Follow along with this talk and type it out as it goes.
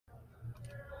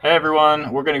Hey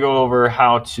everyone, we're going to go over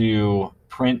how to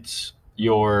print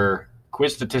your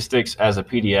quiz statistics as a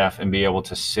PDF and be able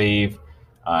to save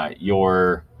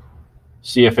your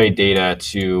CFA data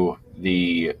to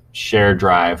the shared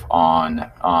drive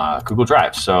on Google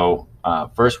Drive. So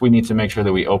first we need to make sure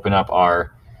that we open up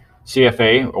our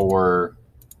CFA or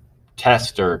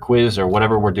test or quiz or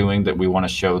whatever we're doing that we want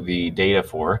to show the data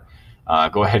for.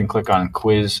 Go ahead and click on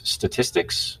Quiz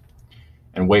Statistics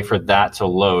and wait for that to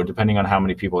load. Depending on how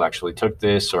many people actually took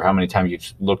this or how many times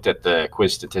you've looked at the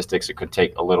quiz statistics, it could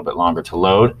take a little bit longer to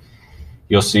load.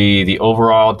 You'll see the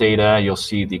overall data. You'll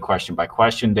see the question by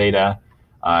question data.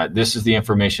 This is the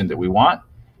information that we want.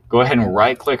 Go ahead and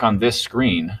right click on this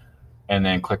screen and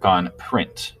then click on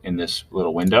print in this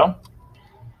little window.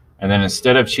 And then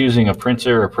instead of choosing a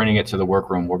printer or printing it to the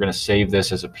workroom, we're going to save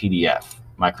this as a PDF.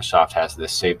 Microsoft has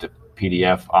this save to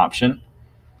PDF option.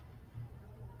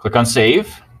 Click on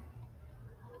save,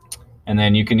 and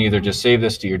then you can either just save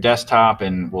this to your desktop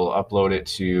and we'll upload it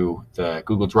to the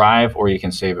Google Drive, or you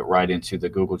can save it right into the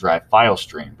Google Drive file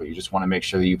stream, but you just want to make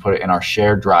sure that you put it in our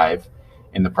shared drive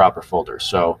in the proper folder.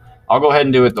 So I'll go ahead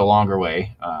and do it the longer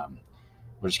way.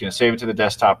 We're just going to save it to the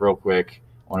desktop real quick.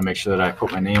 I want to make sure that I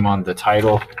put my name on the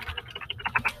title.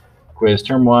 Quiz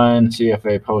Term 1,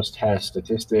 CFA post-test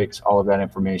statistics, all of that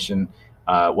information.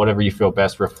 Whatever you feel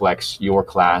best reflects your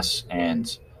class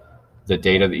and the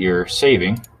data that you're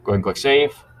saving. Go ahead and click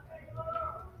save.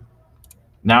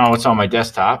 Now it's on my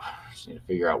desktop. Just need to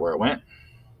figure out where it went.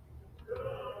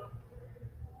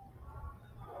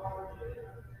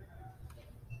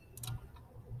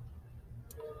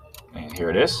 And here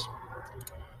it is.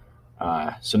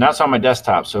 So now it's on my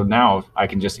desktop. So now I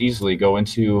can just easily go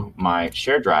into my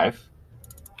shared drive,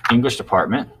 English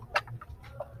department.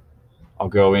 I'll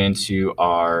go into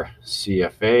our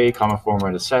CFA, Common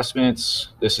Format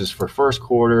Assessments. This is for first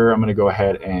quarter. I'm going to go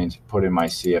ahead and put in my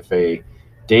CFA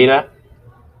data.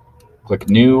 Click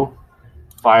New,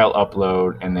 File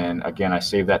Upload, and then again, I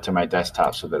save that to my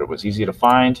desktop so that it was easy to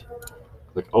find.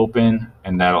 Click Open,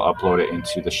 and that'll upload it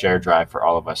into the shared drive for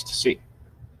all of us to see.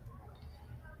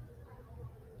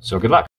 So good luck.